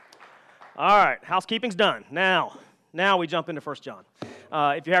All right, housekeeping's done. Now we jump into 1 John.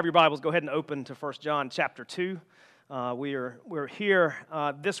 If you have your Bibles, go ahead and open to 1 John chapter 2. We're here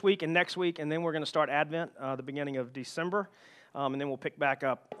this week and next week, and then we're going to start Advent the beginning of December, and then we'll pick back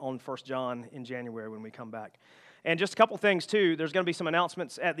up on 1 John in January when we come back. And just a couple things, too. There's going to be some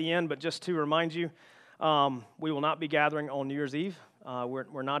announcements at the end, but just to remind you, we will not be gathering on New Year's Eve.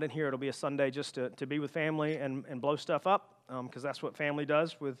 We're not in here. It'll be a Sunday just to be with family and blow stuff up, because that's what family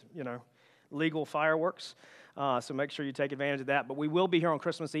does with, legal fireworks. So make sure you take advantage of that. But we will be here on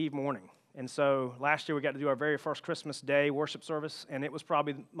Christmas Eve morning. And so last year we got to do our very first Christmas Day worship service, and it was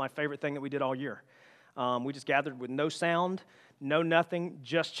probably my favorite thing that we did all year. We just gathered with no sound, no nothing,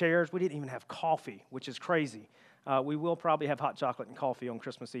 just chairs. We didn't even have coffee, which is crazy. We will probably have hot chocolate and coffee on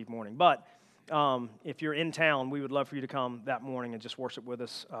Christmas Eve morning. But if you're in town, we would love for you to come that morning and just worship with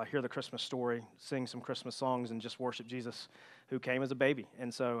us, hear the Christmas story, sing some Christmas songs, and just worship Jesus who came as a baby.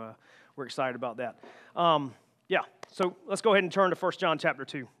 And so we're excited about that. So let's go ahead and turn to 1 John chapter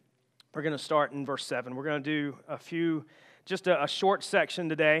 2. We're going to start in verse 7. We're going to do a short section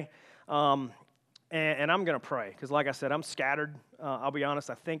today. And I'm going to pray, because like I said, I'm scattered. I'll be honest,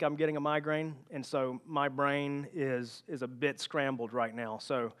 I think I'm getting a migraine, and so my brain is a bit scrambled right now.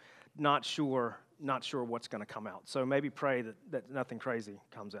 So not sure what's going to come out. So maybe pray that nothing crazy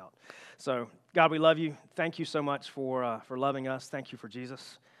comes out. So God, we love you. Thank you so much for loving us. Thank you for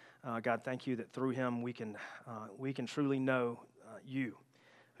Jesus. God, thank you that through him we can truly know you,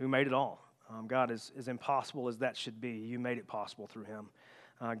 who made it all. God, as impossible as that should be, you made it possible through him.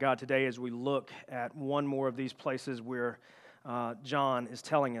 God, today as we look at one more of these places where John is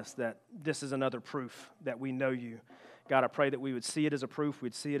telling us that this is another proof that we know you, God, I pray that we would see it as a proof,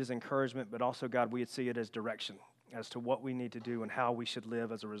 we'd see it as encouragement, but also, God, we'd see it as direction as to what we need to do and how we should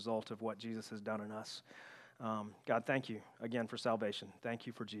live as a result of what Jesus has done in us. God, thank you again for salvation. Thank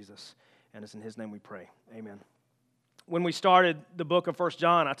you for Jesus, and it's in his name we pray. Amen. When we started the book of 1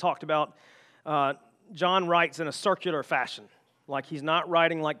 John, I talked about John writes in a circular fashion. Like he's not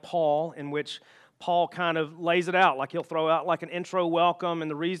writing like Paul, in which Paul kind of lays it out. Like he'll throw out like an intro welcome and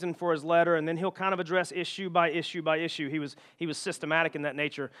the reason for his letter, and then he'll kind of address issue by issue by issue. He was systematic in that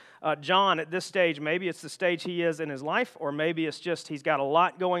nature. John, at this stage, maybe it's the stage he is in his life, or maybe it's just he's got a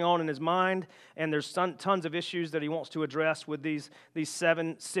lot going on in his mind, and there's tons of issues that he wants to address with these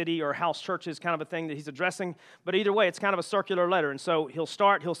 7 city or house churches, kind of a thing that he's addressing. But either way, it's kind of a circular letter. And so he'll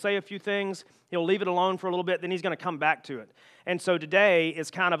say a few things, he'll leave it alone for a little bit, then he's going to come back to it. And so today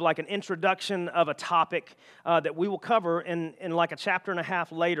is kind of like an introduction of a topic that we will cover in like a chapter and a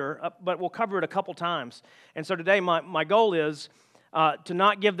half later, but we'll cover it a couple times. And so today my goal is to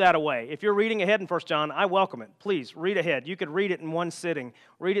not give that away. If you're reading ahead in 1 John, I welcome it. Please, read ahead. You could read it in one sitting.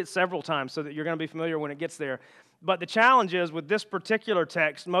 Read it several times so that you're going to be familiar when it gets there. But the challenge is with this particular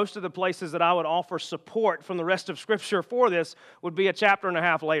text, most of the places that I would offer support from the rest of Scripture for this would be a chapter and a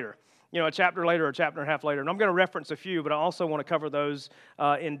half later. A chapter later or a chapter and a half later. And I'm going to reference a few, but I also want to cover those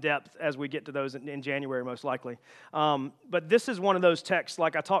in depth as we get to those in January, most likely. But this is one of those texts,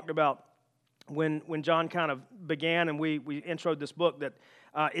 like I talked about when John kind of began and we introed this book, that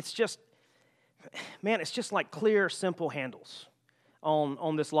it's just like clear, simple handles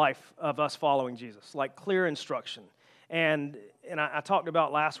on this life of us following Jesus, like clear instruction. And I talked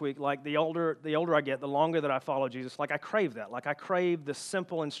about last week, like the older I get, the longer that I follow Jesus, like I crave that. Like I crave the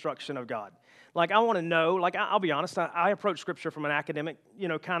simple instruction of God. Like I want to know, like I'll be honest, I approach Scripture from an academic,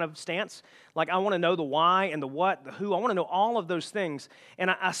 kind of stance. Like I want to know the why and the what, the who. I want to know all of those things, and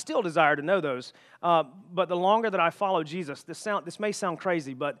I still desire to know those. But the longer that I follow Jesus, this may sound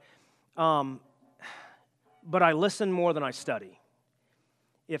crazy, but I listen more than I study,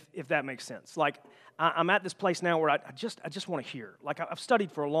 if that makes sense. Like I'm at this place now where I just want to hear. Like I've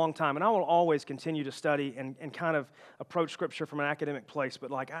studied for a long time, and I will always continue to study and kind of approach Scripture from an academic place. But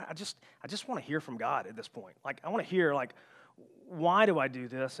like I just want to hear from God at this point. Like I want to hear like, why do I do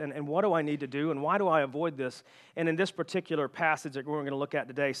this, and what do I need to do, and why do I avoid this? And in this particular passage that we're going to look at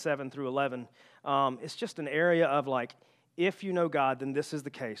today, 7 through 11, it's just an area of like, if you know God, then this is the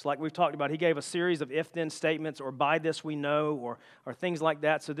case. Like we've talked about, he gave a series of if-then statements, or by this we know, or things like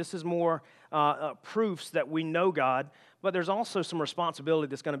that. So this is more proofs that we know God, but there's also some responsibility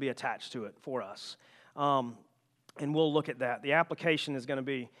that's going to be attached to it for us. And we'll look at that. The application is going to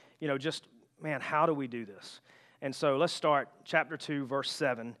be, how do we do this? And so let's start chapter 2, verse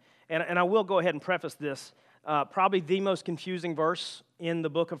 7. And I will go ahead and preface this. Probably the most confusing verse in the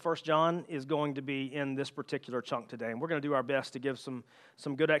book of 1 John is going to be in this particular chunk today. And we're going to do our best to give some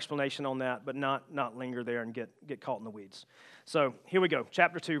good explanation on that, but not linger there and get caught in the weeds. So here we go,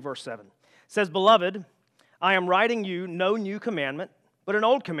 chapter 2, verse 7. It says, "Beloved, I am writing you no new commandment, but an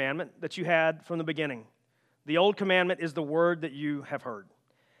old commandment that you had from the beginning. The old commandment is the word that you have heard.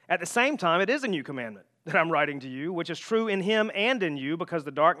 At the same time, it is a new commandment that I'm writing to you, which is true in him and in you, because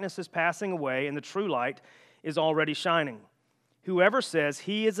the darkness is passing away and the true light is already shining. Whoever says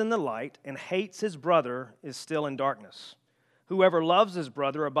he is in the light and hates his brother is still in darkness. Whoever loves his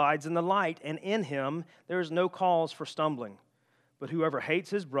brother abides in the light, and in him there is no cause for stumbling. But whoever hates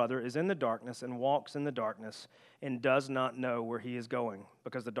his brother is in the darkness and walks in the darkness and does not know where he is going,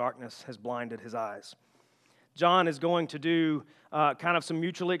 because the darkness has blinded his eyes. John is going to do kind of some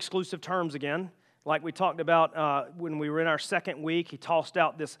mutually exclusive terms again. Like we talked about when we were in our second week, he tossed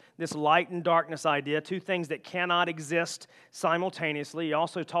out this light and darkness idea, two things that cannot exist simultaneously. He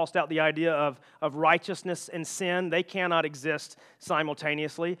also tossed out the idea of righteousness and sin. They cannot exist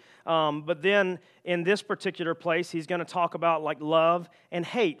simultaneously. But then in this particular place, he's going to talk about like love and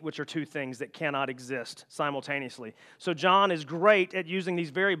hate, which are two things that cannot exist simultaneously. So John is great at using these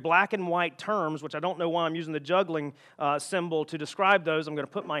very black and white terms, which I don't know why I'm using the juggling symbol to describe those. I'm going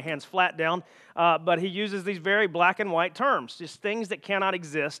to put my hands flat down. But he uses these very black and white terms, just things that cannot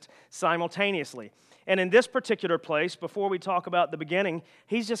exist simultaneously. And in this particular place, before we talk about the beginning,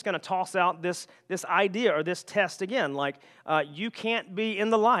 he's just going to toss out this idea or this test again, like you can't be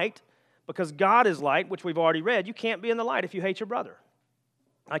in the light because God is light, which we've already read. You can't be in the light if you hate your brother.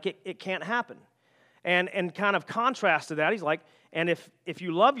 Like it can't happen. And kind of contrast to that, he's like, and if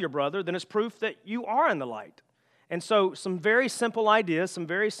you love your brother, then it's proof that you are in the light. And so some very simple ideas, some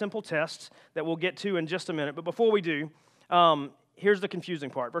very simple tests that we'll get to in just a minute. But before we do, here's the confusing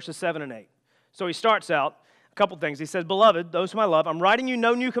part, verses 7 and 8. So he starts out, a couple things. He says, "Beloved, those whom I love, I'm writing you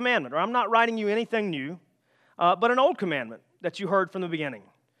no new commandment," or I'm not writing you anything new, but an old commandment that you heard from the beginning.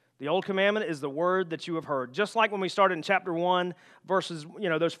 The old commandment is the word that you have heard. Just like when we started in chapter 1, verses,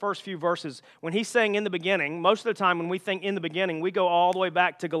 those first few verses, when he's saying in the beginning, most of the time when we think in the beginning, we go all the way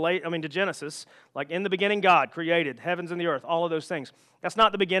back to Genesis, like in the beginning God created heavens and the earth, all of those things. That's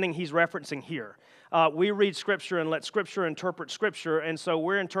not the beginning he's referencing here. We read Scripture and let Scripture interpret Scripture, and so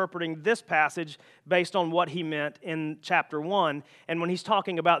we're interpreting this passage based on what he meant in chapter 1. And when he's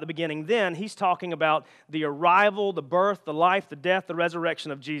talking about the beginning then, he's talking about the arrival, the birth, the life, the death, the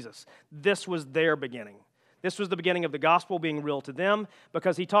resurrection of Jesus. This was their beginning. This was the beginning of the gospel being real to them,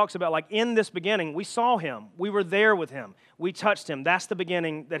 because he talks about, like, in this beginning, we saw him. We were there with him. We touched him. That's the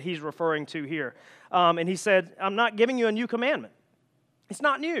beginning that he's referring to here. And he said, I'm not giving you a new commandment. It's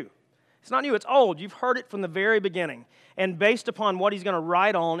not new. It's not new, it's old. You've heard it from the very beginning. And based upon what he's going to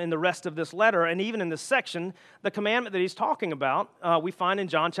write on in the rest of this letter, and even in this section, the commandment that he's talking about, we find in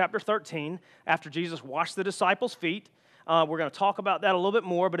John chapter 13, after Jesus washed the disciples' feet. We're going to talk about that a little bit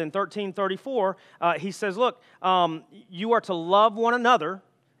more, but in 13:34, he says, look, you are to love one another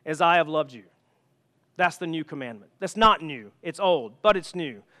as I have loved you. That's the new commandment. That's not new. It's old, but it's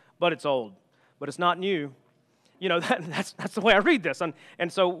new. But it's old, but it's not new. That's the way I read this.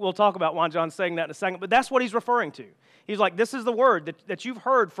 And so we'll talk about why John's saying that in a second. But that's what he's referring to. He's like, this is the word that you've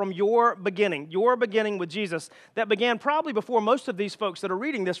heard from your beginning with Jesus that began probably before most of these folks that are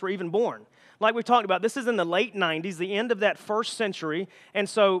reading this were even born. Like we talked about, this is in the late 90s, the end of that first century. And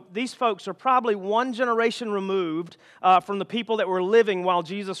so these folks are probably one generation removed from the people that were living while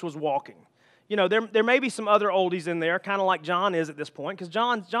Jesus was walking. There may be some other oldies in there, kind of like John is at this point, because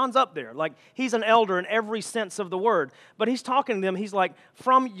John's up there. Like, he's an elder in every sense of the word. But he's talking to them, he's like,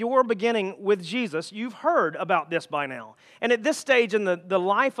 from your beginning with Jesus, you've heard about this by now. And at this stage in the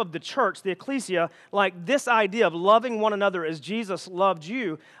life of the church, the ecclesia, like this idea of loving one another as Jesus loved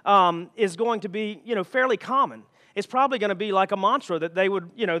you is going to be, fairly common. It's probably going to be like a mantra that they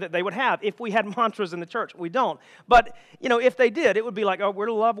would have if we had mantras in the church. We don't. But, if they did, it would be like, oh, we're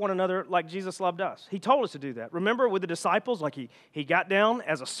to love one another like Jesus loved us. He told us to do that. Remember with the disciples, like he got down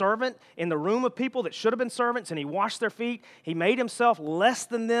as a servant in the room of people that should have been servants, and he washed their feet. He made himself less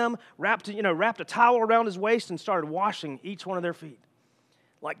than them, wrapped a towel around his waist and started washing each one of their feet.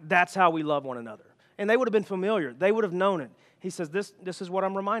 Like, that's how we love one another. And they would have been familiar. They would have known it. He says, this is what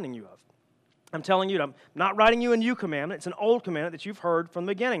I'm reminding you of. I'm telling you, I'm not writing you a new commandment. It's an old commandment that you've heard from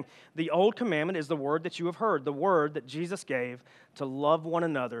the beginning. The old commandment is the word that you have heard, the word that Jesus gave to love one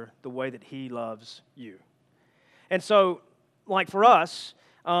another the way that he loves you. And so, like for us,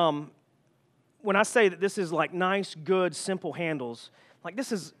 when I say that this is like nice, good, simple handles, like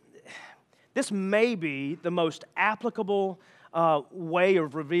this may be the most applicable way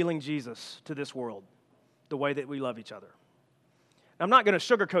of revealing Jesus to this world, the way that we love each other. I'm not going to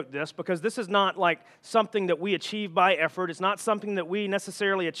sugarcoat this because this is not like something that we achieve by effort. It's not something that we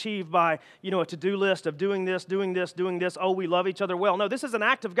necessarily achieve by, a to-do list of doing this, doing this, doing this. Oh, we love each other well. No, this is an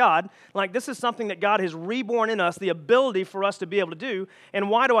act of God. Like this is something that God has reborn in us, the ability for us to be able to do. And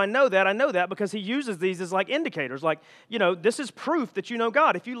why do I know that? I know that because he uses these as like indicators. Like, this is proof that you know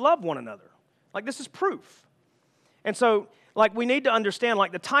God if you love one another. Like this is proof. And so, like, we need to understand,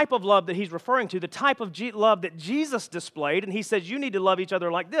 like, the type of love that he's referring to, the type of love that Jesus displayed, and he says you need to love each other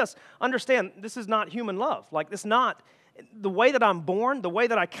like this. Understand, this is not human love. Like, it's not the way that I'm born, the way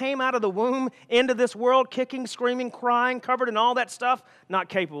that I came out of the womb into this world, kicking, screaming, crying, covered in all that stuff, not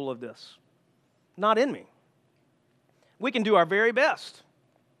capable of this. Not in me. We can do our very best,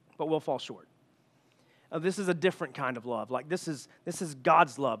 but we'll fall short. This is a different kind of love. Like this is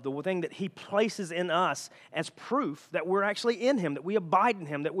God's love, the thing that he places in us as proof that we're actually in him, that we abide in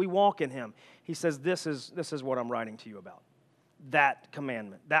him, that we walk in him. He says, this is what I'm writing to you about. That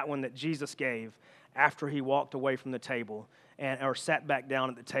commandment, that one that Jesus gave after he walked away from the table or sat back down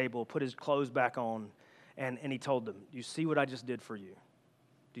at the table, put his clothes back on, and he told them, do you see what I just did for you?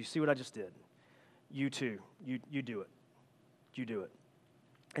 Do you see what I just did? You too. You do it. You do it.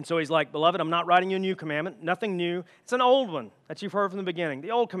 And so he's like, beloved, I'm not writing you a new commandment, nothing new. It's an old one that you've heard from the beginning.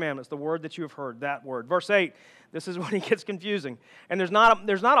 The old commandment's the word that you have heard, that word. Verse 8, this is when he gets confusing. And there's not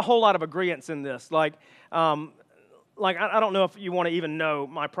a whole lot of agreeance in this. I don't know if you want to even know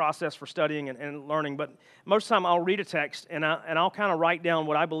my process for studying and learning, but most of the time I'll read a text and I'll kind of write down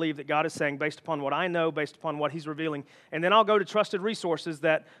what I believe that God is saying based upon what I know, based upon what he's revealing, and then I'll go to trusted resources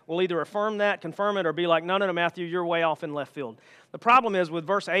that will either affirm that, confirm it, or be like, no, Matthew, you're way off in left field. The problem is with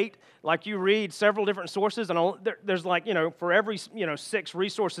verse 8, like you read several different sources, and there's like, for every, 6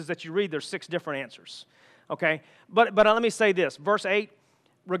 resources that you read, there's 6 different answers, okay? But let me say this, verse 8,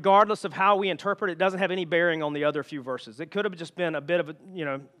 regardless of how we interpret it, doesn't have any bearing on the other few verses. It could have just been a bit of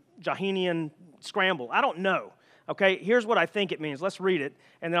a, Johannine scramble. I don't know. Okay, here's what I think it means. Let's read it,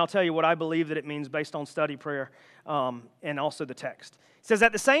 and then I'll tell you what I believe that it means based on study, prayer, and also the text. It says,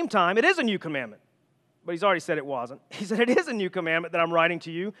 at the same time, it is a new commandment. But he's already said it wasn't. He said, it is a new commandment that I'm writing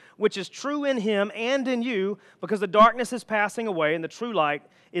to you, which is true in him and in you, because the darkness is passing away and the true light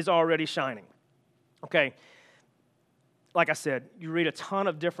is already shining. Okay. Like I said, you read a ton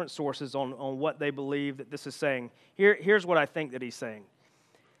of different sources on what they believe that this is saying. Here's what I think that he's saying.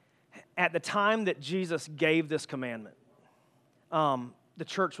 At the time that Jesus gave this commandment, the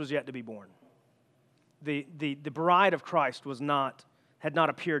church was yet to be born. The bride of Christ had not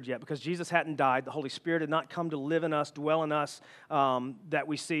appeared yet because Jesus hadn't died. The Holy Spirit had not come to live in us, dwell in us, that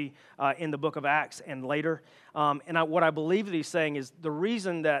we see in the book of Acts and later. What I believe that he's saying is the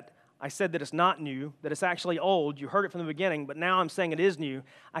reason that I said that it's not new, that it's actually old. You heard it from the beginning, but now I'm saying it is new.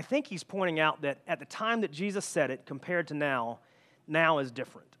 I think he's pointing out that at the time that Jesus said it compared to now is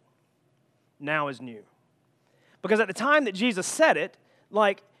different. Now is new. Because at the time that Jesus said it,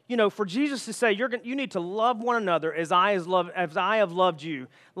 for Jesus to say, you need to love one another as I have loved you,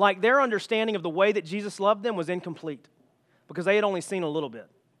 like their understanding of the way that Jesus loved them was incomplete because they had only seen a little bit.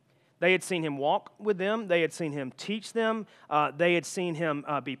 They had seen him walk with them. They had seen him teach them. They had seen him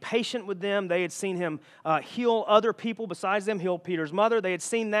be patient with them. They had seen him heal other people besides them, heal Peter's mother. They had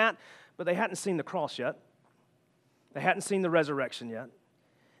seen that, but they hadn't seen the cross yet. They hadn't seen the resurrection yet.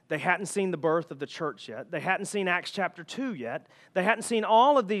 They hadn't seen the birth of the church yet. They hadn't seen Acts chapter 2 yet. They hadn't seen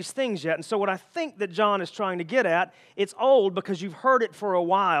all of these things yet. And so what I think that John is trying to get at, it's old because you've heard it for a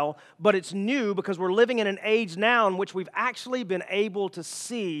while, but it's new because we're living in an age now in which we've actually been able to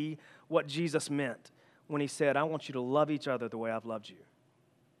see what Jesus meant when he said, I want you to love each other the way I've loved you.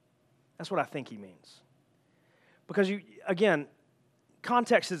 That's what I think he means. Because, again,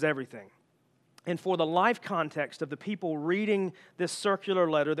 context is everything. And for the life context of the people reading this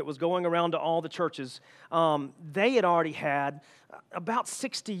circular letter that was going around to all the churches, they had already had about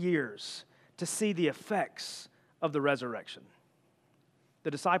 60 years to see the effects of the resurrection.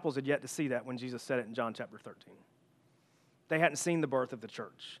 The disciples had yet to see that when Jesus said it in John chapter 13. They hadn't seen the birth of the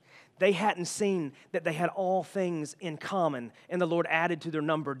church. They hadn't seen that they had all things in common, and the Lord added to their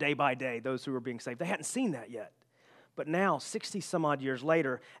number day by day those who were being saved. They hadn't seen that yet. But now, 60 some odd years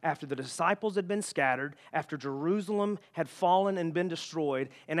later, after the disciples had been scattered, after Jerusalem had fallen and been destroyed,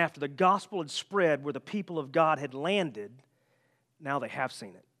 and after the gospel had spread where the people of God had landed, now they have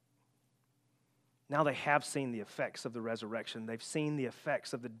seen it. Now they have seen the effects of the resurrection. They've seen the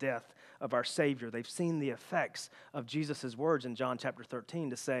effects of the death of our Savior. They've seen the effects of Jesus' words in John chapter 13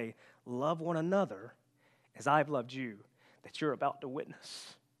 to say, love one another as I've loved you, that you're about to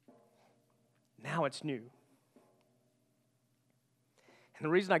witness. Now it's new. And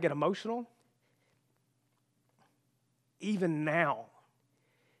the reason I get emotional, even now,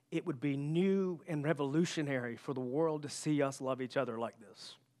 it would be new and revolutionary for the world to see us love each other like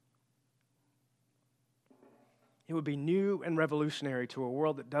this. It would be new and revolutionary to a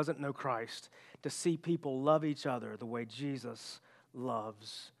world that doesn't know Christ to see people love each other the way Jesus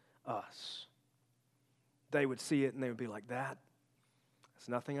loves us. They would see it and they would be like, that's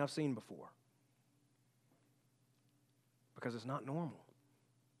nothing I've seen before. Because it's not normal.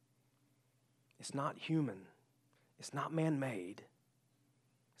 It's not human. It's not man-made.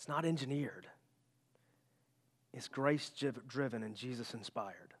 It's not engineered. It's grace-driven and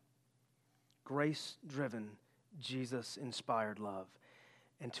Jesus-inspired. Grace-driven, Jesus-inspired love.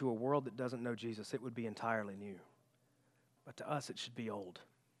 And to a world that doesn't know Jesus, it would be entirely new. But to us, it should be old.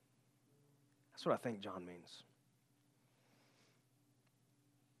 That's what I think John means.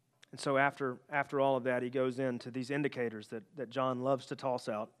 And so after all of that, he goes into these indicators that John loves to toss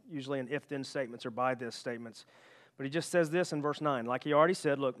out, usually in if-then statements or by-this statements. But he just says this in verse 9. Like he already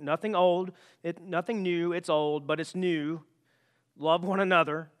said, look, nothing old, nothing new, it's old, but it's new. Love one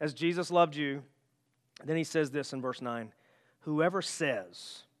another as Jesus loved you. Then he says this in verse 9. Whoever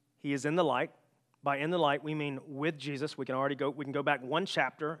says he is in the light, by in the light we mean with Jesus. We can go back one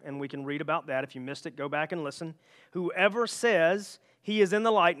chapter and we can read about that. If you missed it, go back and listen. Whoever says he is in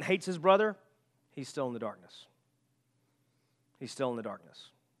the light and hates his brother, he's still in the darkness. He's still in the darkness.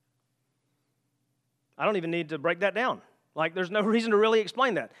 I don't even need to break that down. Like, there's no reason to really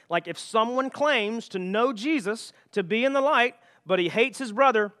explain that. Like, if someone claims to know Jesus, to be in the light, but he hates his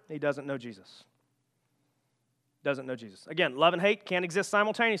brother, he doesn't know Jesus. Doesn't know Jesus. Again, love and hate can't exist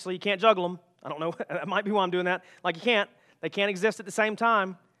simultaneously. You can't juggle them. I don't know. That might be why I'm doing that. Like, you can't. They can't exist at the same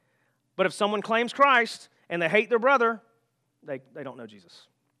time. But if someone claims Christ and they hate their brother, they don't know Jesus.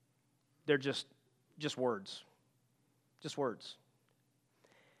 They're just words. Just words.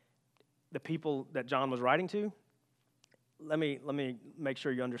 The people that John was writing to, let me make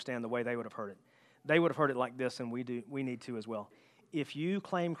sure you understand the way they would have heard it. They would have heard it like this, and we need to as well. If you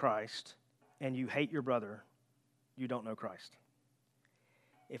claim Christ and you hate your brother, you don't know Christ.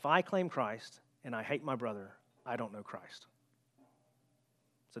 If I claim Christ and I hate my brother, I don't know Christ.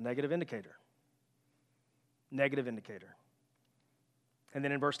 It's a negative indicator. Negative indicator. And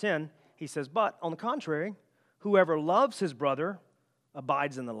then in verse 10, he says, but on the contrary, whoever loves his brother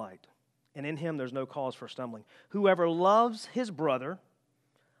abides in the light, and in him there's no cause for stumbling. Whoever loves his brother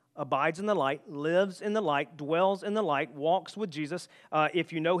abides in the light, lives in the light, dwells in the light, walks with Jesus.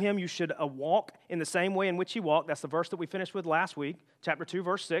 If you know him, you should walk in the same way in which he walked. That's the verse that we finished with last week, chapter 2,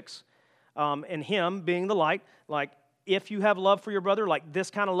 verse 6. And him being the light, like if you have love for your brother, like this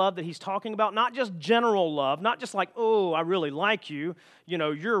kind of love that he's talking about, not just general love, not just like, oh, I really like you,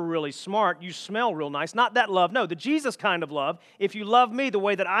 you're really smart, you smell real nice, not that love. No, the Jesus kind of love. If you love me the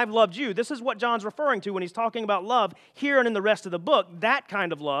way that I've loved you, this is what John's referring to when he's talking about love here and in the rest of the book, that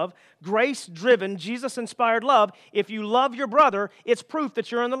kind of love, grace-driven, Jesus-inspired love. If you love your brother, it's proof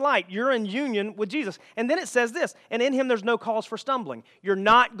that you're in the light. You're in union with Jesus. And then it says this, and in him there's no cause for stumbling. You're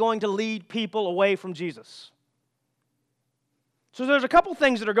not going to lead people away from Jesus. So there's a couple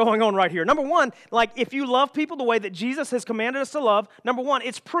things that are going on right here. Number one, like if you love people the way that Jesus has commanded us to love, number one,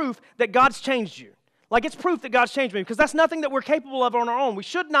 it's proof that God's changed you. Like it's proof that God's changed me because that's nothing that we're capable of on our own. We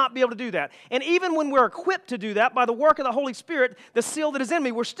should not be able to do that. And even when we're equipped to do that by the work of the Holy Spirit, the seal that is in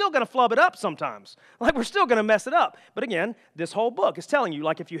me, we're still going to flub it up sometimes. Like we're still going to mess it up. But again, this whole book is telling you,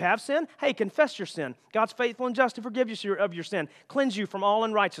 like if you have sin, hey, confess your sin. God's faithful and just to forgive you of your sin, cleanse you from all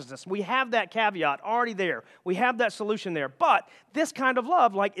unrighteousness. We have that caveat already there. We have that solution there. But this kind of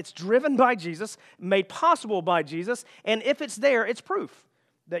love, like it's driven by Jesus, made possible by Jesus, and if it's there, it's proof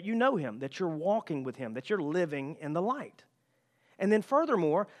that you know him, that you're walking with him, that you're living in the light. And then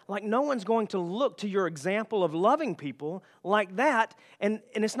furthermore, like no one's going to look to your example of loving people like that, and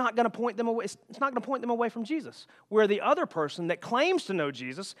it's not going to point them away. It's not going to point them away from Jesus. Where the other person that claims to know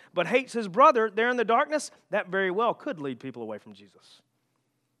Jesus but hates his brother there in the darkness, that very well could lead people away from Jesus.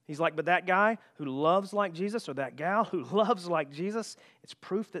 He's like, but that guy who loves like Jesus or that gal who loves like Jesus, it's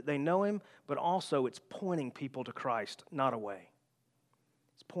proof that they know him, but also it's pointing people to Christ, not away.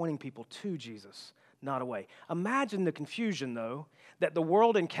 Pointing people to Jesus, not away. Imagine the confusion, though, that the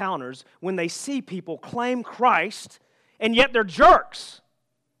world encounters when they see people claim Christ, and yet they're jerks.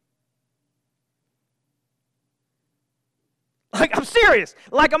 Like, I'm serious.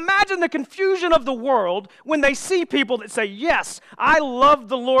 Like, imagine the confusion of the world when they see people that say, yes, I love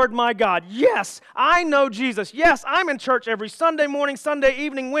the Lord my God. Yes, I know Jesus. Yes, I'm in church every Sunday morning, Sunday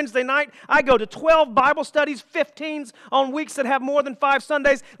evening, Wednesday night. I go to 12 Bible studies, 15s on weeks that have more than 5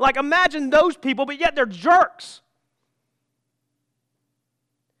 Sundays. Like, imagine those people, but yet they're jerks.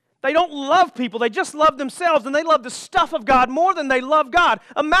 They don't love people. They just love themselves, and they love the stuff of God more than they love God.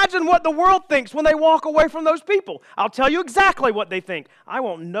 Imagine what the world thinks when they walk away from those people. I'll tell you exactly what they think. I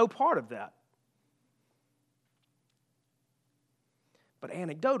want no part of that. But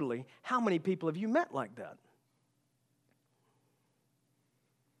anecdotally, how many people have you met like that?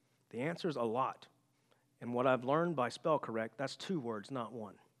 The answer is a lot. And what I've learned by spell correct, that's 2 words, not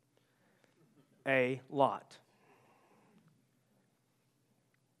 1. A lot.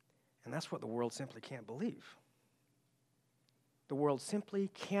 And that's what the world simply can't believe. The world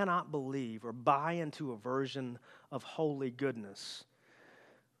simply cannot believe or buy into a version of holy goodness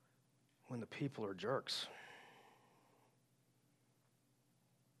when the people are jerks.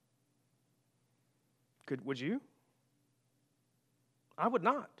 Would you? I would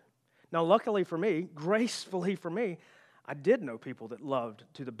not. Now, luckily for me, gracefully for me, I did know people that loved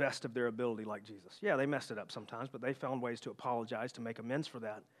to the best of their ability like Jesus. Yeah, they messed it up sometimes, but they found ways to apologize, to make amends for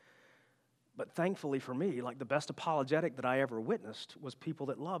that. But thankfully for me, like the best apologetic that I ever witnessed was people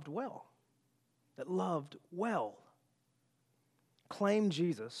that loved well. That loved well. Claimed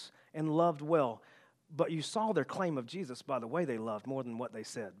Jesus and loved well. But you saw their claim of Jesus by the way they loved more than what they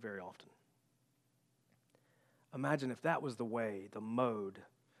said very often. Imagine if that was the way, the mode,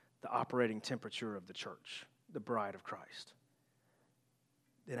 the operating temperature of the church, the bride of Christ.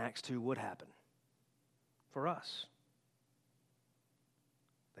 Then Acts 2 would happen for us.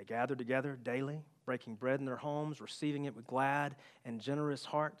 They gathered together daily, breaking bread in their homes, receiving it with glad and generous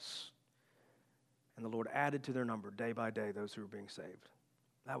hearts. And the Lord added to their number day by day those who were being saved.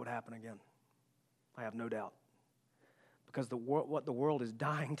 That would happen again. I have no doubt. Because what the world is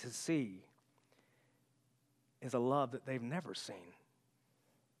dying to see is a love that they've never seen.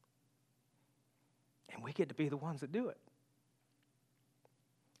 And we get to be the ones that do it.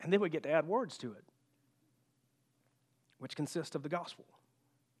 And then we get to add words to it, which consist of the gospel.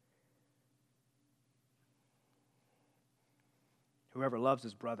 Whoever loves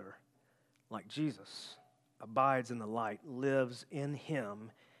his brother like Jesus abides in the light, lives in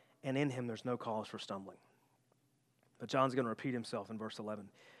him, and in him there's no cause for stumbling. But John's going to repeat himself in verse 11.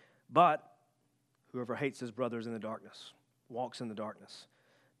 But whoever hates his brother is in the darkness, walks in the darkness,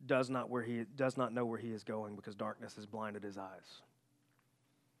 does not know where he is going because darkness has blinded his eyes.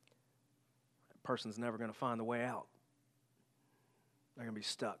 That person's never going to find the way out. They're going to be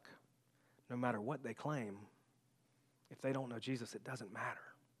stuck. No matter what they claim, if they don't know Jesus, it doesn't matter.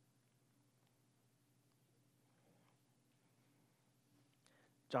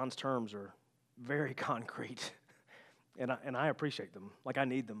 John's terms are very concrete, and I appreciate them. Like, I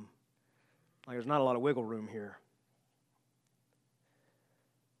need them. Like, there's not a lot of wiggle room here.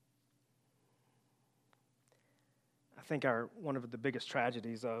 I think one of the biggest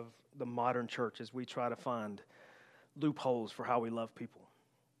tragedies of the modern church is we try to find loopholes for how we love people.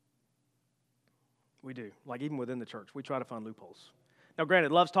 We do. Like, even within the church, we try to find loopholes. Now,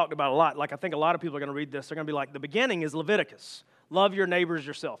 granted, love's talked about a lot. Like, I think a lot of people are going to read this. They're going to be like, the beginning is Leviticus. Love your neighbors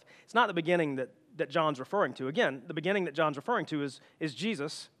yourself. It's not the beginning that John's referring to. Again, the beginning that John's referring to is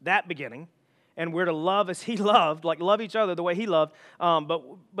Jesus, that beginning. And we're to love as he loved, like love each other the way he loved.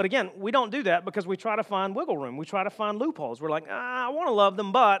 But again, we don't do that because we try to find wiggle room. We try to find loopholes. We're like, I want to love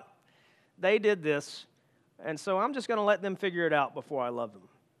them, but they did this. And so I'm just going to let them figure it out before I love them.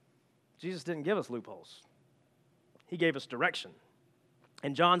 Jesus didn't give us loopholes. He gave us direction.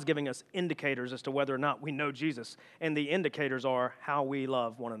 And John's giving us indicators as to whether or not we know Jesus. And the indicators are how we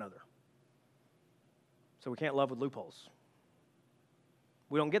love one another. So we can't love with loopholes.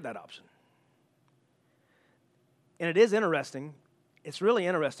 We don't get that option. And it is interesting, it's really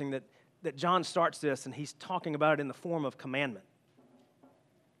interesting that John starts this and he's talking about it in the form of commandment.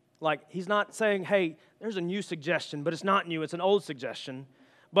 Like, he's not saying, hey, there's a new suggestion, but it's not new. It's an old suggestion,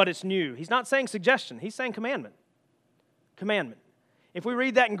 but it's new. He's not saying suggestion. He's saying commandment. Commandment. If we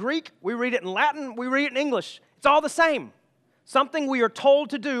read that in Greek, we read it in Latin, we read it in English. It's all the same. Something we are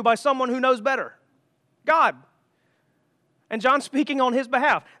told to do by someone who knows better. God. And John's speaking on his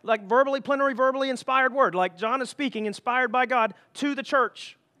behalf. Like plenary, verbally inspired word. Like John is speaking, inspired by God, to the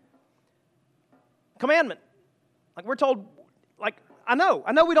church. Commandment. Like we're told, like, I know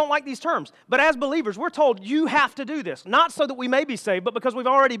we don't like these terms, but as believers, we're told you have to do this. Not so that we may be saved, but because we've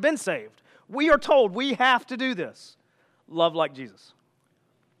already been saved. We are told we have to do this. Love like Jesus.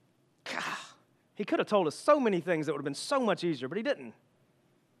 God, he could have told us so many things that would have been so much easier, but he didn't.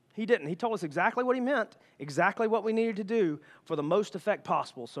 He didn't. He told us exactly what he meant, exactly what we needed to do for the most effect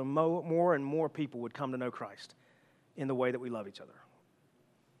possible so more and more people would come to know Christ in the way that we love each other.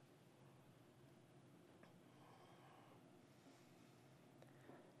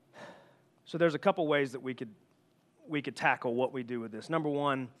 So there's a couple ways that we could tackle what we do with this. Number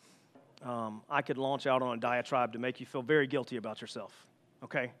one, I could launch out on a diatribe to make you feel very guilty about yourself,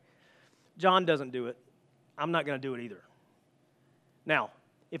 okay? John doesn't do it. I'm not going to do it either. Now,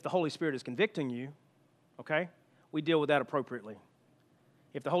 if the Holy Spirit is convicting you, okay, we deal with that appropriately.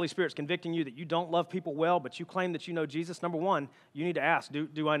 If the Holy Spirit's convicting you that you don't love people well, but you claim that you know Jesus, number one, you need to ask,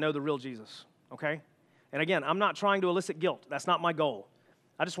 do I know the real Jesus, okay? And again, I'm not trying to elicit guilt. That's not my goal.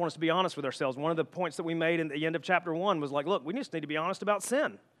 I just want us to be honest with ourselves. One of the points that we made in the end of chapter 1 was like, look, we just need to be honest about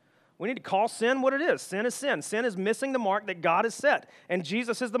sin. We need to call sin what it is. Sin is sin. Sin is missing the mark that God has set, and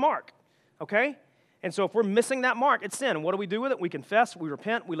Jesus is the mark, okay? And so if we're missing that mark, it's sin. And what do we do with it? We confess, we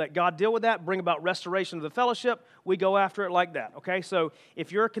repent, we let God deal with that, bring about restoration of the fellowship. We go after it like that, okay? So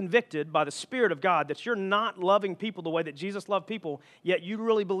if you're convicted by the Spirit of God that you're not loving people the way that Jesus loved people, yet you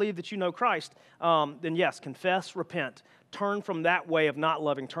really believe that you know Christ, then yes, confess, repent. Turn from that way of not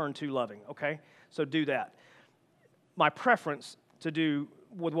loving, turn to loving, okay? So do that. My preference to do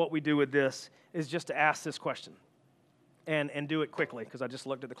with what we do with this is just to ask this question and do it quickly because I just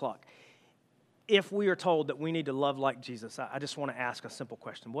looked at the clock. If we are told that we need to love like Jesus, I just want to ask a simple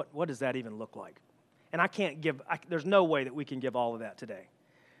question. What does that even look like? And there's no way that we can give all of that today.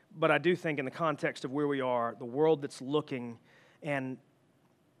 But I do think in the context of where we are, the world that's looking, and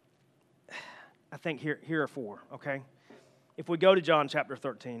I think here are four, okay? If we go to John chapter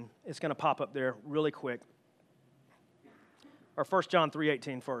 13, it's going to pop up there really quick. Or 1 John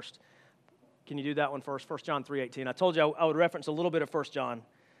 3:18 first. Can you do that one first? 1 John 3:18. I told you I would reference a little bit of 1 John.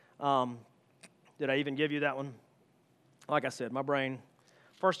 Did I even give you that one? Like I said, my brain.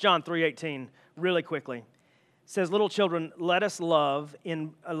 1 John 3:18, really quickly. Says, little children, let us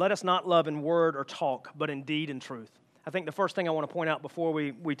not love in word or talk, but in deed and truth. I think the first thing I want to point out before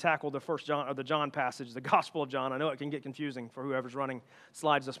we tackle the 1 John or the John passage, the Gospel of John, I know it can get confusing for whoever's running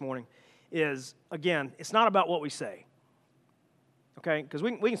slides this morning, is, again, it's not about what we say. Okay? Because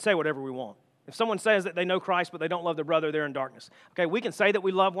we can say whatever we want. If someone says that they know Christ but they don't love their brother, they're in darkness. Okay, we can say that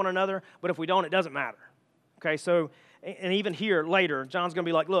we love one another, but if we don't, it doesn't matter. Okay, so, and even here later, John's going to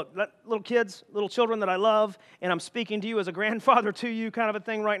be like, look, little kids, little children that I love, and I'm speaking to you as a grandfather to you kind of a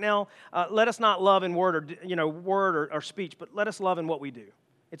thing right now, let us not love in word or speech, but let us love in what we do.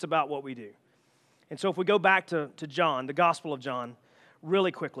 It's about what we do. And so if we go back to John, the Gospel of John,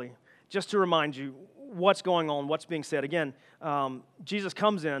 really quickly, just to remind you what's going on, what's being said. Again, Jesus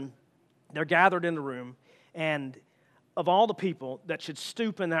comes in. They're gathered in the room, and of all the people that should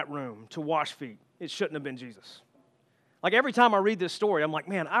stoop in that room to wash feet, it shouldn't have been Jesus. Like every time I read this story, I'm like,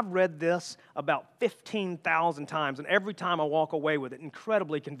 man, I've read this about 15,000 times, and every time I walk away with it,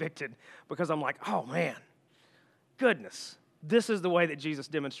 incredibly convicted, because I'm like, oh man, goodness, this is the way that Jesus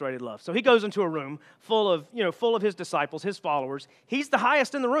demonstrated love. So he goes into a room full of his disciples, his followers. He's the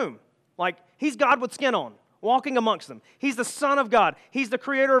highest in the room. Like, he's God with skin on, walking amongst them. He's the Son of God. He's the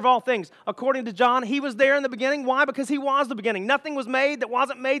creator of all things. According to John, he was there in the beginning. Why? Because he was the beginning. Nothing was made that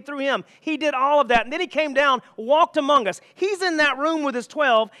wasn't made through him. He did all of that. And then he came down, walked among us. He's in that room with his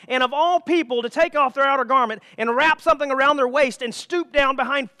 12, and of all people to take off their outer garment and wrap something around their waist and stoop down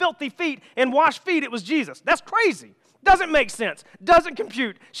behind filthy feet and wash feet, it was Jesus. That's crazy. Doesn't make sense. Doesn't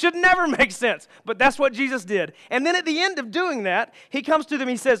compute. Should never make sense. But that's what Jesus did. And then at the end of doing that, he comes to them.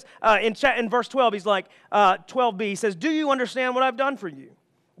 He says, in verse 12, he's like, 12b, he says, do you understand what I've done for you?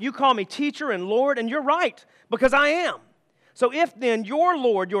 You call me teacher and Lord, and you're right, because I am. So if then your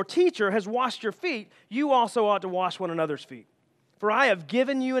Lord, your teacher, has washed your feet, you also ought to wash one another's feet. For I have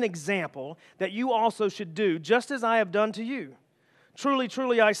given you an example that you also should do, just as I have done to you. Truly,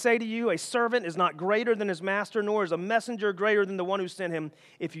 truly, I say to you, a servant is not greater than his master, nor is a messenger greater than the one who sent him.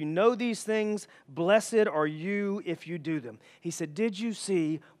 If you know these things, blessed are you if you do them. He said, did you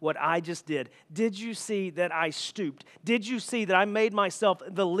see what I just did? Did you see that I stooped? Did you see that I made myself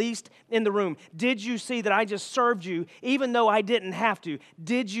the least in the room? Did you see that I just served you even though I didn't have to?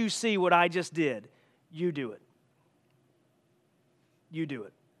 Did you see what I just did? You do it. You do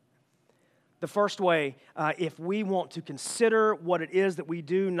it. The first way, if we want to consider what it is that we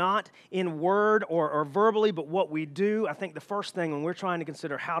do, not in word or verbally, but what we do, I think the first thing when we're trying to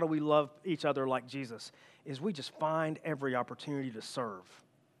consider how do we love each other like Jesus is we just find every opportunity to serve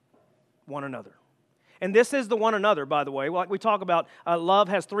one another. And this is the one another, by the way. Like we talk about, love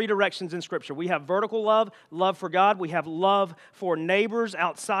has three directions in Scripture. We have vertical love, love for God. We have love for neighbors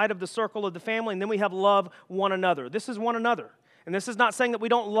outside of the circle of the family. And then we have love one another. This is one another. And this is not saying that we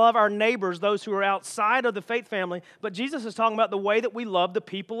don't love our neighbors, those who are outside of the faith family, but Jesus is talking about the way that we love the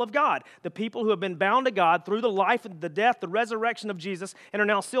people of God, the people who have been bound to God through the life, the death, the resurrection of Jesus, and are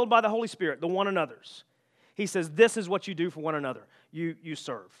now sealed by the Holy Spirit, the one another's. He says, this is what you do for one another. You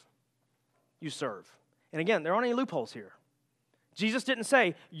serve. You serve. And again, there aren't any loopholes here. Jesus didn't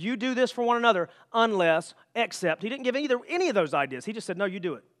say, you do this for one another unless, except. He didn't give any of those ideas. He just said, no, you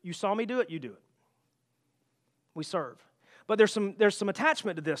do it. You saw me do it, you do it. We serve. But there's some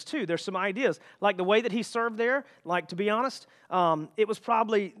attachment to this too. There's some ideas. Like the way that he served there, like to be honest, it was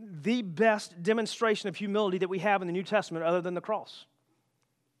probably the best demonstration of humility that we have in the New Testament other than the cross.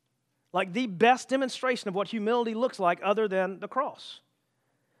 Like the best demonstration of what humility looks like other than the cross.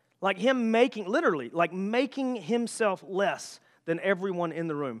 Like him making himself less than everyone in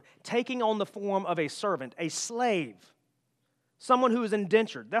the room. Taking on the form of a servant, a slave, someone who is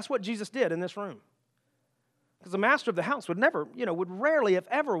indentured. That's what Jesus did in this room. Because the master of the house would rarely, if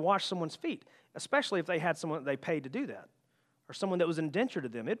ever, wash someone's feet, especially if they had someone that they paid to do that, or someone that was indentured to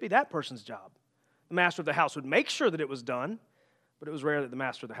them. It'd be that person's job. The master of the house would make sure that it was done, but it was rare that the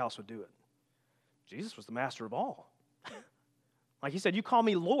master of the house would do it. Jesus was the master of all. Like he said, you call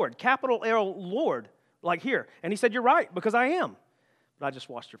me Lord, capital L, Lord, like here. And he said, you're right, because I am. But I just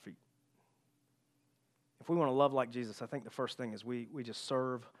washed your feet. If we want to love like Jesus, I think the first thing is we just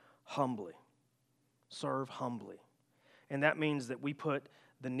serve humbly. Serve humbly. And that means that we put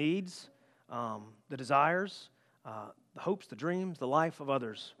the needs, the desires, the hopes, the dreams, the life of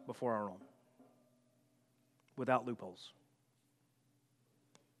others before our own. Without loopholes.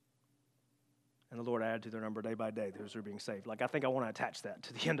 And the Lord added to their number day by day those who are being saved. Like I think I want to attach that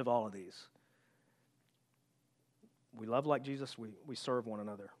to the end of all of these. We love like Jesus, we serve one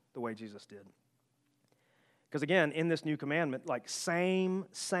another the way Jesus did. Because again, in this new commandment, like same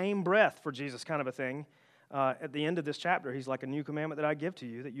breath for Jesus kind of a thing, at the end of this chapter, he's like, a new commandment that I give to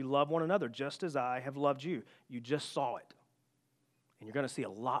you, that you love one another just as I have loved you. You just saw it. And you're going to see a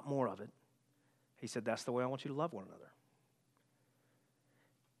lot more of it. He said, that's the way I want you to love one another.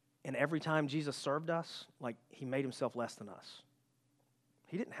 And every time Jesus served us, like he made himself less than us.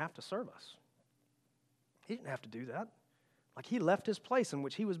 He didn't have to serve us. He didn't have to do that. Like he left his place in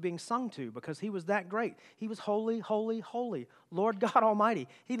which he was being sung to because he was that great. He was holy, holy, holy, Lord God Almighty.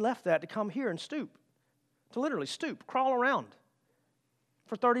 He left that to come here and stoop, to literally stoop, crawl around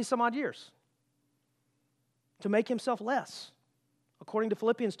for 30 some odd years, to make himself less, according to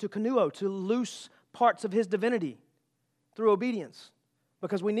Philippians, to kanuo, to loose parts of his divinity through obedience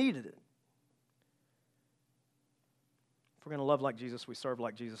because we needed it. If we're going to love like Jesus, we serve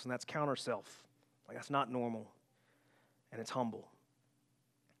like Jesus, and that's counter self. Like that's not normal. And it's humble.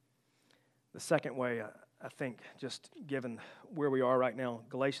 The second way, I think, just given where we are right now,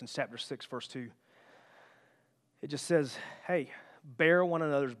 Galatians chapter 6, verse 2, it just says, hey, bear one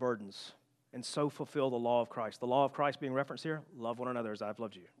another's burdens and so fulfill the law of Christ. The law of Christ being referenced here, love one another as I've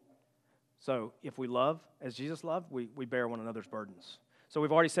loved you. So if we love as Jesus loved, we bear one another's burdens. So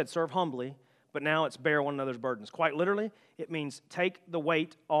we've already said serve humbly, but now it's bear one another's burdens. Quite literally, it means take the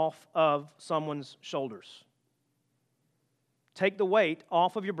weight off of someone's shoulders. Take the weight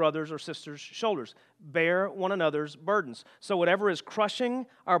off of your brother's or sister's shoulders. Bear one another's burdens. So whatever is crushing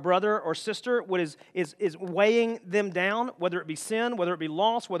our brother or sister, what is weighing them down, whether it be sin, whether it be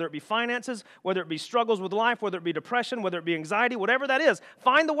loss, whether it be finances, whether it be struggles with life, whether it be depression, whether it be anxiety, whatever that is,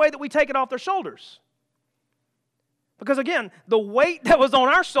 find the way that we take it off their shoulders. Because again, the weight that was on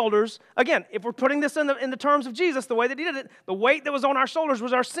our shoulders, again, if we're putting this in the terms of Jesus, the way that he did it, the weight that was on our shoulders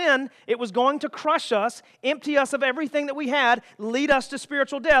was our sin. It was going to crush us, empty us of everything that we had, lead us to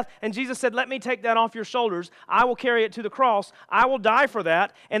spiritual death. And Jesus said, let me take that off your shoulders. I will carry it to the cross. I will die for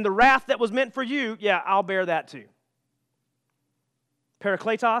that. And the wrath that was meant for you, yeah, I'll bear that too.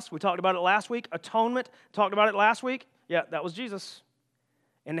 Parakletos, we talked about it last week. Atonement, talked about it last week. Yeah, that was Jesus.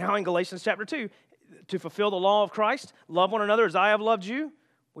 And now in Galatians chapter 2, to fulfill the law of Christ, love one another as I have loved you,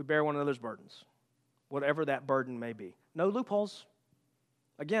 we bear one another's burdens, whatever that burden may be. No loopholes.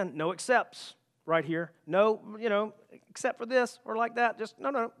 Again, no excepts right here. No, except for this or like that. Just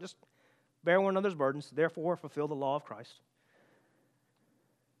bear one another's burdens, therefore fulfill the law of Christ.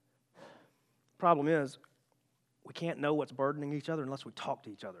 Problem is, we can't know what's burdening each other unless we talk to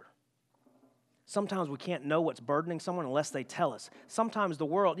each other. Sometimes we can't know what's burdening someone unless they tell us. Sometimes the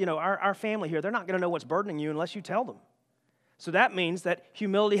world, our family here, they're not going to know what's burdening you unless you tell them. So that means that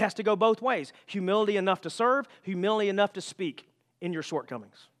humility has to go both ways. Humility enough to serve, humility enough to speak in your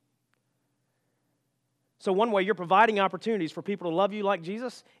shortcomings. So one way you're providing opportunities for people to love you like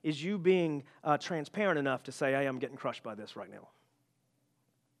Jesus is you being transparent enough to say, hey, I'm getting crushed by this right now.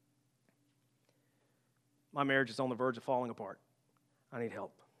 My marriage is on the verge of falling apart. I need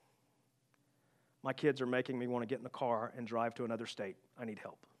help. My kids are making me want to get in the car and drive to another state. I need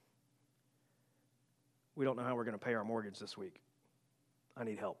help. We don't know how we're going to pay our mortgage this week. I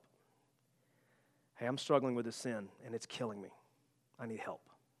need help. Hey, I'm struggling with a sin, and it's killing me. I need help.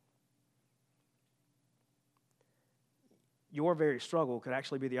 your very struggle could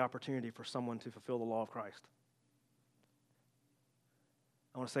actually be the opportunity for someone to fulfill the law of Christ.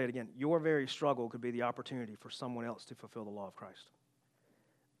 I want to say it again. Your very struggle could be the opportunity for someone else to fulfill the law of Christ.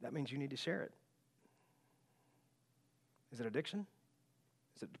 That means you need to share it. Is it addiction?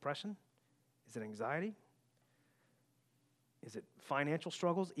 Is it depression? Is it anxiety? Is it financial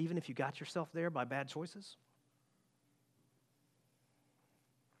struggles, even if you got yourself there by bad choices?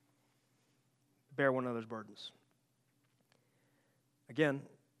 Bear one another's burdens. Again,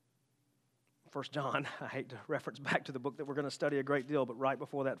 1 John, I hate to reference back to the book that we're going to study a great deal, but right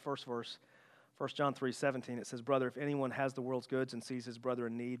before that first verse, 1 John 3:17, it says, "Brother, if anyone has the world's goods and sees his brother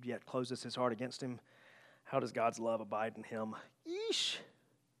in need, yet closes his heart against him, how does God's love abide in him?" Yeesh.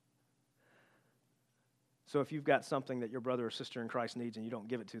 So if you've got something that your brother or sister in Christ needs and you don't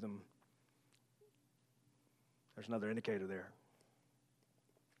give it to them, there's another indicator there.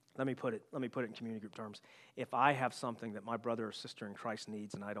 Let me put it in community group terms. If I have something that my brother or sister in Christ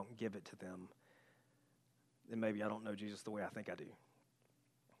needs and I don't give it to them, then maybe I don't know Jesus the way I think I do.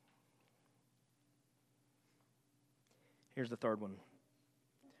 Here's the third one.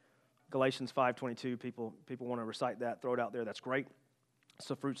 Galatians 5:22. People want to recite that, throw it out there. That's great. It's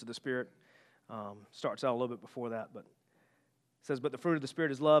the fruits of the Spirit. Starts out a little bit before that, but it says, "But the fruit of the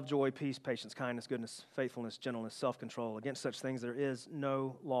Spirit is love, joy, peace, patience, kindness, goodness, faithfulness, gentleness, self-control. Against such things there is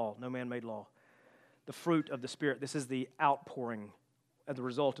no law," no man-made law. The fruit of the Spirit, this is the outpouring of the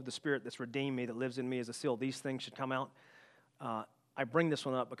result of the Spirit that's redeemed me, that lives in me as a seal. These things should come out. I bring this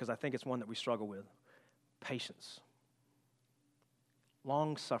one up because I think it's one that we struggle with. Patience.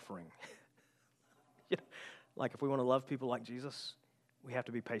 Long-suffering. Like if we want to love people like Jesus, we have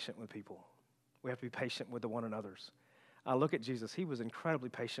to be patient with people. We have to be patient with the one another's. I look at Jesus. He was incredibly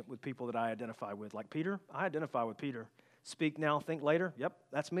patient with people that I identify with. Like Peter, I identify with Peter. Speak now, think later. Yep,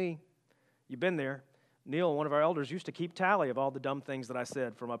 that's me. You've been there. Neil, one of our elders, used to keep tally of all the dumb things that I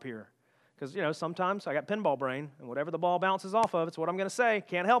said from up here. Because, sometimes I got pinball brain, and whatever the ball bounces off of, it's what I'm going to say.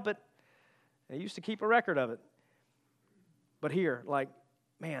 Can't help it. And he used to keep a record of it. But here,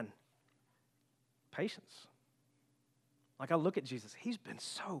 man, patience. I look at Jesus. He's been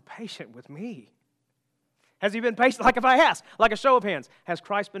so patient with me. Has he been patient? If I ask, a show of hands, has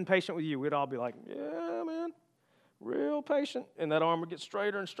Christ been patient with you? We'd all be like, yeah, man, real patient. And that arm would get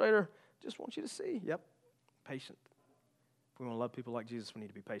straighter and straighter. Just want you to see. Yep, patient. If we want to love people like Jesus, we need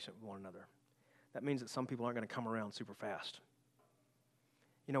to be patient with one another. That means that some people aren't going to come around super fast.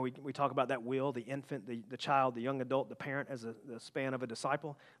 We talk about that will, the infant, the child, the young adult, the parent as the span of a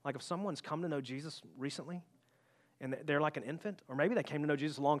disciple. If someone's come to know Jesus recently, and they're like an infant, or maybe they came to know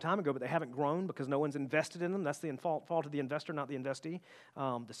Jesus a long time ago, but they haven't grown because no one's invested in them. That's the fault of the investor, not the investee.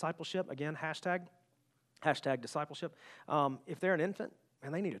 Discipleship, again, hashtag discipleship. If they're an infant,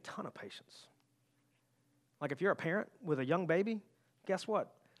 man, they need a ton of patience. If you're a parent with a young baby, guess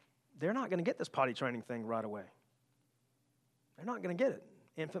what? They're not going to get this potty training thing right away. They're not going to get it.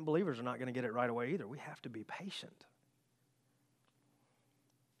 Infant believers are not going to get it right away either. We have to be patient.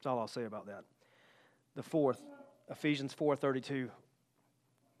 That's all I'll say about that. The fourth, Ephesians 4:32.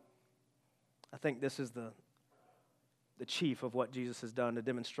 I think this is the chief of what Jesus has done to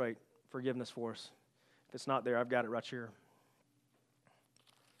demonstrate forgiveness for us. If it's not there, I've got it right here.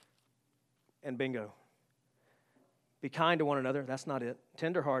 And bingo. Be kind to one another. That's not it.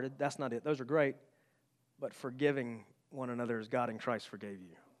 Tenderhearted. That's not it. Those are great. But forgiving one another as God in Christ forgave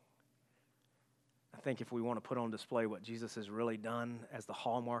you. I think if we want to put on display what Jesus has really done as the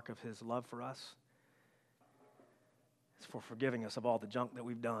hallmark of his love for us, it's for forgiving us of all the junk that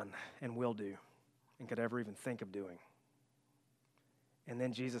we've done and will do and could ever even think of doing. And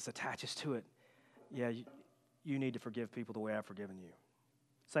then Jesus attaches to it, you need to forgive people the way I've forgiven you.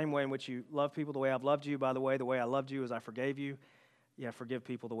 Same way in which you love people the way I've loved you. By the way I loved you is I forgave you. Forgive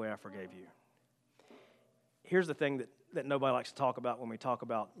people the way I forgave you. Here's the thing that nobody likes to talk about when we talk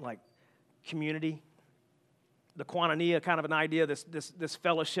about community. The koinonia, kind of an idea, this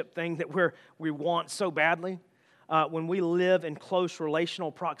fellowship thing that we want so badly. When we live in close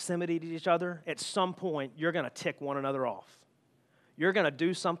relational proximity to each other, at some point, you're going to tick one another off. You're going to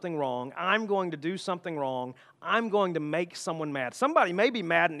do something wrong. I'm going to do something wrong. I'm going to make someone mad. Somebody may be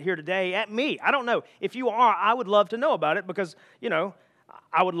mad in here today at me. I don't know. If you are, I would love to know about it because,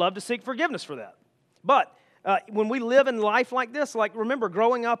 I would love to seek forgiveness for that. But when we live in life like this, remember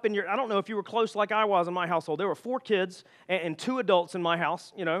growing up I don't know if you were close like I was in my household. There were 4 kids and 2 adults in my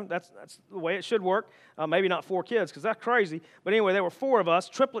house. That's the way it should work. Maybe not 4 kids because that's crazy. But anyway, there were 4 of us,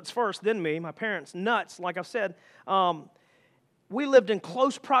 triplets first, then me. My parents, nuts, like I've said. We lived in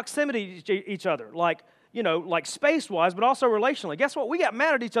close proximity to each other, space-wise, but also relationally. Guess what? We got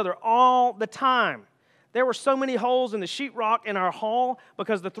mad at each other all the time. There were so many holes in the sheetrock in our hall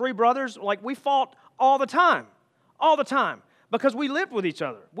because the three brothers, like, we fought all the time, because we lived with each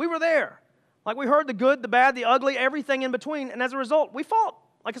other. We were there. Like, we heard the good, the bad, the ugly, everything in between, and as a result, we fought.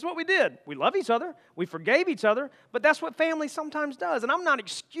 Like, it's what we did. We love each other. We forgave each other, but that's what family sometimes does. And I'm not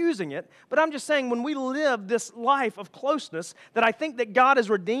excusing it, but I'm just saying when we live this life of closeness that I think that God has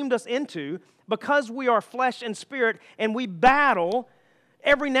redeemed us into, because we are flesh and spirit, and we battle,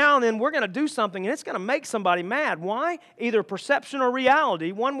 every now and then we're going to do something, and it's going to make somebody mad. Why? Either perception or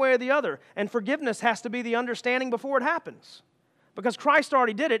reality, one way or the other. And forgiveness has to be the understanding before it happens. Because Christ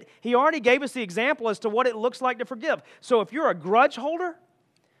already did it. He already gave us the example as to what it looks like to forgive. So if you're a grudge holder,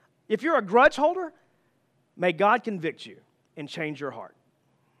 may God convict you and change your heart.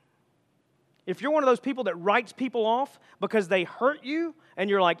 If you're one of those people that writes people off because they hurt you, and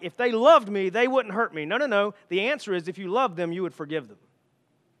you're like, if they loved me, they wouldn't hurt me. No. The answer is, if you loved them, you would forgive them.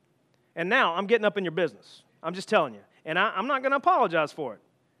 And now, I'm getting up in your business. I'm just telling you. And I'm not going to apologize for it.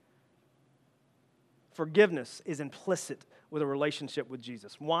 Forgiveness is implicit with a relationship with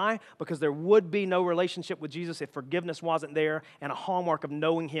Jesus. Why? Because there would be no relationship with Jesus if forgiveness wasn't there, and a hallmark of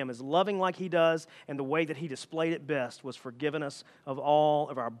knowing Him is loving like He does, and the way that He displayed it best was forgiving us of all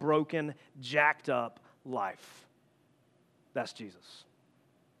of our broken, jacked up life. That's Jesus.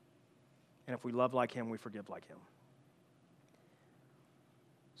 And if we love like Him, we forgive like Him.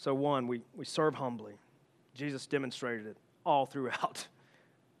 So one, we serve humbly. Jesus demonstrated it all throughout.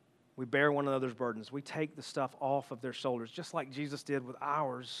 We bear one another's burdens. We take the stuff off of their shoulders, just like Jesus did with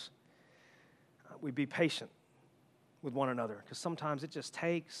ours. We be patient with one another, because sometimes it just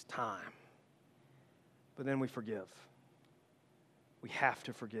takes time. But then we forgive. We have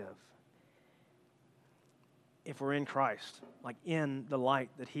to forgive. If we're in Christ, like in the light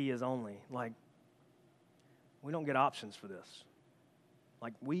that He is only, like, we don't get options for this.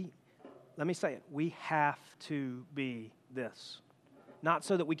 Like, let me say it, we have to be this. Not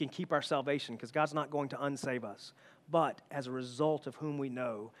so that we can keep our salvation, because God's not going to unsave us, but as a result of whom we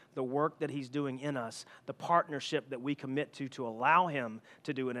know, the work that He's doing in us, the partnership that we commit to allow Him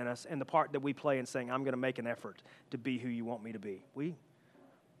to do it in us, and the part that we play in saying, I'm going to make an effort to be who you want me to be.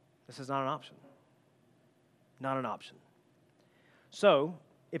 This is not an option. Not an option. So,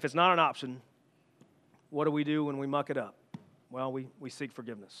 if it's not an option, what do we do when we muck it up? Well, we seek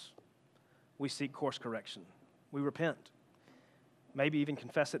forgiveness. We seek course correction. We repent. Maybe even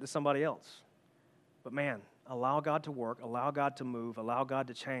confess it to somebody else. But man, allow God to work, allow God to move, allow God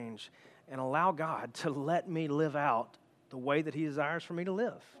to change, and allow God to let me live out the way that He desires for me to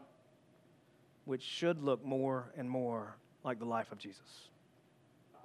live, which should look more and more like the life of Jesus.